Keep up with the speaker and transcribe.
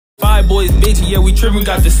boys bitchy, yeah, we trippin',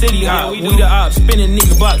 got the city hot. We the ops, spinning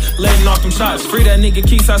nigga block, letting off them shots. Free that nigga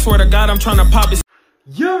Keys, I swear to God, I'm tryna pop his.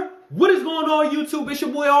 Yeah, what is going on YouTube? It's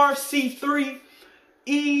your boy RC3ENT,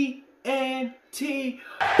 baby!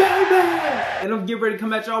 And I'm getting ready to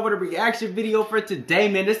come at y'all with a reaction video for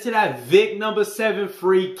today, man. This to that VicNumba7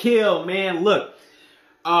 free kill, man. Look,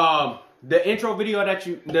 the intro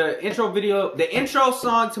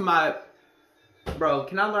song to my, bro,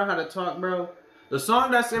 can I learn how to talk, bro? The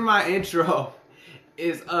song that's in my intro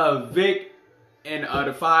is Vic and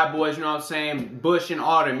the Five Boys, you know what I'm saying? Bush and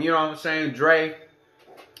Autumn, you know what I'm saying? Dre.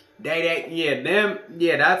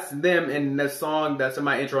 That's them in the song that's in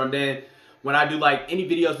my intro. And then when I do like any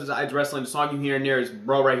videos besides wrestling, the song you hear in there is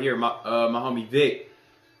bro right here, my homie Vic.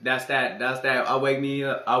 That's that. I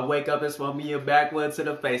wake up and smoke me a backwards to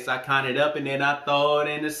the face. I count it up and then I throw it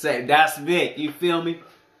in the safe. That's Vic, you feel me?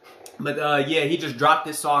 But yeah, he just dropped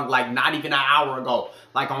this song like not even an hour ago.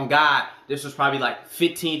 Like on God, this was probably like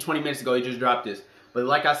 15, 20 minutes ago he just dropped this. But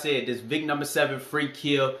like I said, this VicNumba7 free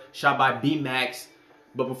kill shot by B-Max.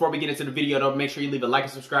 But before we get into the video though, make sure you leave a like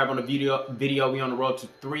and subscribe on the video. We on the road to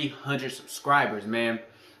 300 subscribers, man.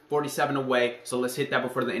 47 away, so let's hit that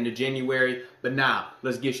before the end of January. But now,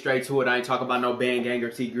 let's get straight to it. I ain't talking about no Bang Gang or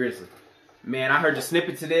T Grizzly. Man, I heard the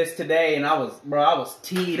snippet to this today and I was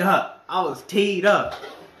teed up.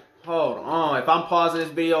 Hold on, if I'm pausing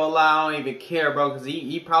this video a lot, I don't even care, bro, because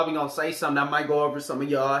he probably gonna say something that might go over some of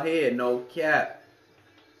y'all head, no cap.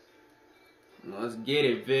 Let's get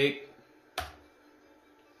it, Vic.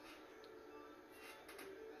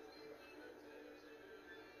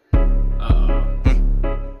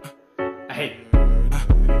 Hey,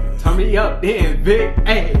 turn me up then, Vic.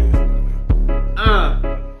 Hey,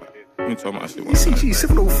 Let me talk my shit. ECG,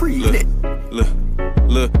 civil free.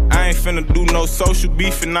 Look, I ain't finna do no social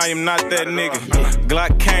beef and I am not that nigga.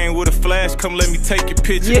 Glock came with a flash, come let me take your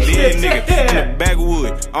picture. Yeah, nigga, in the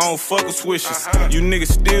backwood, I don't fuck with swishers. You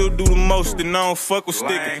niggas still do the most and I don't fuck with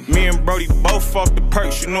stickers. Me and Brody both off the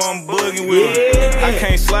perks, you know I'm bugging with him. I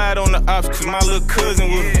can't slide on the ops cause my little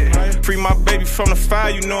cousin with him. Free my baby from the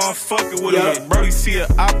fire, you know I'm fucking with him. If Brody see a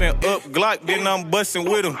op and up Glock, then I'm busting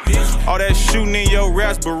with him. All that shooting in your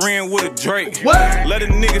raps, but ran with a Drake. Let a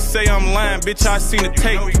nigga say I'm lying, bitch, I seen the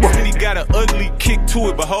tape. And he got an ugly kick to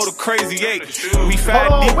it, but hold a crazy 8. We fight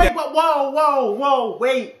deep.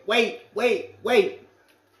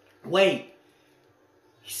 Wait.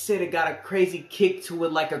 He said it got a crazy kick to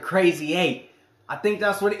it like a crazy 8. I think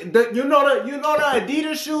that's what it, you know the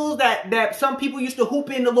Adidas shoes that some people used to hoop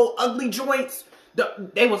in, the little ugly joints.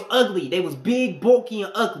 They was ugly. They was big, bulky,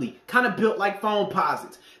 and ugly. Kind of built like phone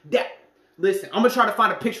posits. Listen, I'm gonna try to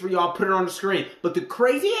find a picture for y'all, put it on the screen. But the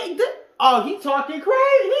crazy 8, oh, he talking crazy.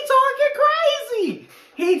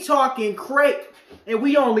 And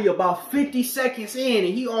we only about 50 seconds in,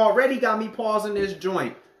 and he already got me pausing this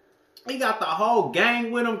joint. He got the whole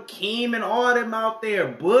gang with him, Kim and all them out there,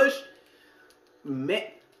 Bush. Man,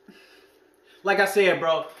 like I said,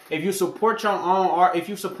 bro, if you support your own art, if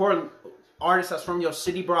you support artists that's from your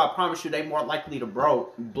city, bro, I promise you they more likely to blow,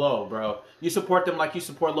 bro. You support them like you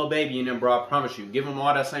support Lil Baby and them, bro, I promise you. Give them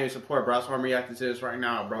all that same support, bro. That's why I'm reacting to this right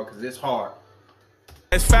now, bro, because it's hard.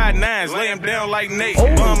 That's 5'9", lay him down like Nate.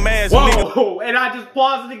 Bum ass nigga. Whoa, and I just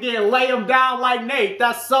paused it again. Lay him down like Nate.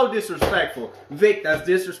 That's so disrespectful. Vic, that's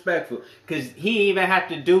disrespectful. Because he even had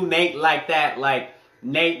to do Nate like that. Like,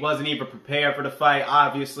 Nate wasn't even prepared for the fight,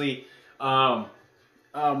 obviously.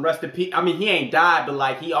 Rest in peace. I mean, he ain't died, but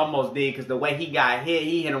like, he almost did. Because the way he got hit,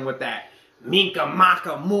 he hit him with that Minka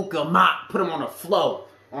Maka Muka Mok. Put him on the floor.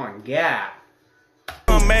 On God.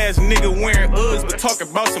 Ass nigga wearing Uggs, but talking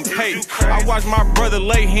about some pace. I watch my brother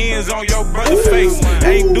lay hands on your brother's face.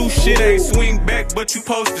 Ain't do shit, ain't swing back, but you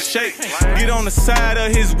supposed to shake. Get on the side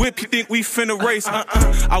of his whip, you think we finna race?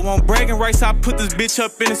 I want bragging rights, I put this bitch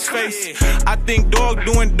up in his face. I think dog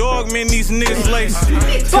doing dog, man, these niggas lace.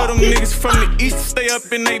 Tell them niggas from the east to stay up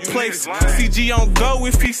in they place. CG on go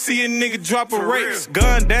if he see a nigga drop a race.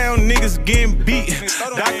 Gun down, niggas getting beat.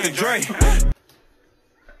 Dr. Dre.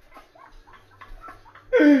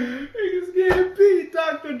 Niggas getting beat,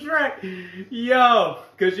 Dr. Dre. Yo,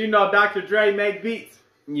 cause you know Dr. Dre make beats.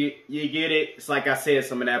 You get it? It's like I said,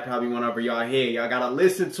 some of that probably went over y'all head. Y'all gotta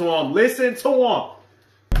listen to him. Listen to him.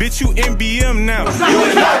 Bitch, you NBM now.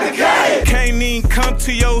 You can't even come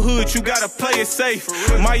to your hood, you gotta play it safe.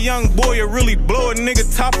 My young boy will really blow a nigga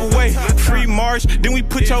top away. Free March, then we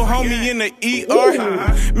put your homie in the ER.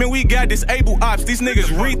 Man, we got disabled ops, these niggas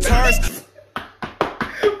retards.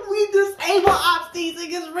 Disable ops, these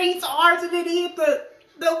niggas retards, and then he hit the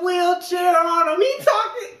wheelchair on him. He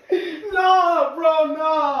talking, nah,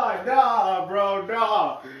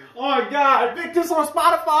 bro. Oh God, Vic, this on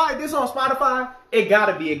Spotify? This on Spotify? It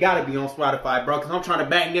gotta be on Spotify, bro, because I'm trying to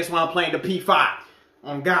bang this while I'm playing the P5.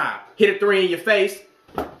 On God. Hit a 3 in your face.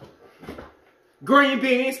 Green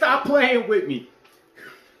bean, stop playing with me.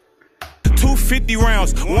 250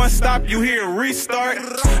 rounds, one stop, you hear a restart.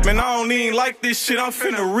 Man, I don't even like this shit, I'm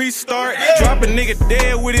finna restart. Drop a nigga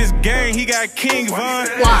dead with his gang, he got King Von.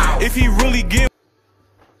 Wow. If he really give.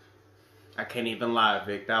 I can't even lie,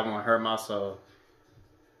 Vic, that one hurt my soul.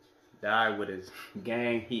 Died with his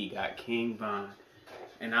gang, he got King Von.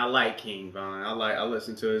 And I like King Von. I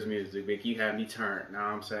listen to his music, Vic. You had me turned. Now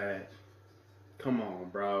I'm sad. Come on,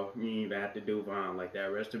 bro. You ain't even have to do Von like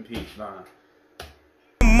that. Rest in peace, Von.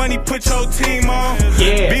 Money, put your team on.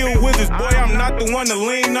 Yeah. Bill Withers, boy, I'm not the one to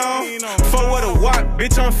lean on. 4 with a walk,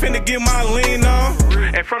 bitch, I'm finna get my lean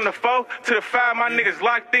on. And from the 4 to the 5, my niggas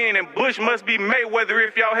locked in. And Bush must be Mayweather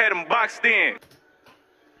if y'all had him boxed in.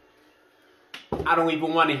 I don't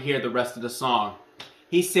even want to hear the rest of the song.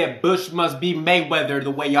 He said Bush must be Mayweather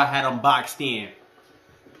the way y'all had him boxed in.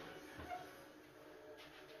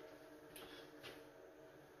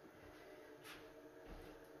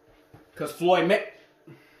 Cause Floyd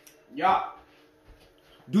y'all,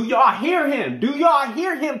 do y'all hear him? Do y'all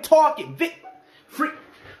hear him talking?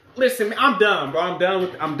 Listen, man, I'm done, bro.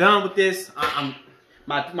 I'm done with this.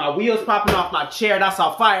 My wheels popping off my chair. That's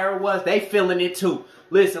how fire it was. They feeling it too.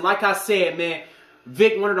 Listen, like I said, man,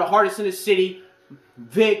 Vic, one of the hardest in the city.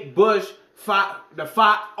 Vic, Bush,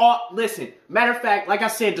 listen, matter of fact, like I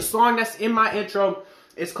said, the song that's in my intro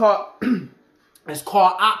is called it's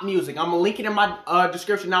called Op Music. I'm gonna link it in my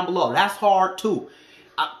description down below. That's hard too.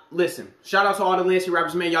 Listen, shout out to all the Lansing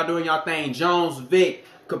rappers, man. Y'all doing y'all thing. Jones, Vic,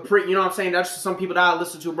 Capri, you know what I'm saying? That's just some people that I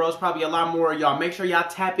listen to, bro. It's probably a lot more of y'all. Make sure y'all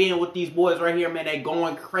tap in with these boys right here, man. They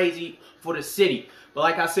going crazy for the city. But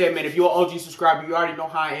like I said, man, if you're an OG subscriber, you already know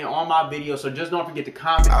how I end all my videos. So just don't forget to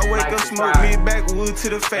comment. I wake up, smoke me backwood to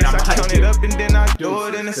the face. I count it up and then I do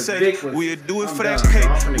it in a safe. We'll do it for that cake.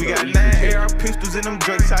 We got 9 AR pistols in them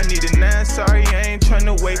drakes. I need a 9. Sorry, I ain't trying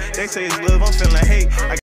to wait. They say it's love, I'm feeling hate.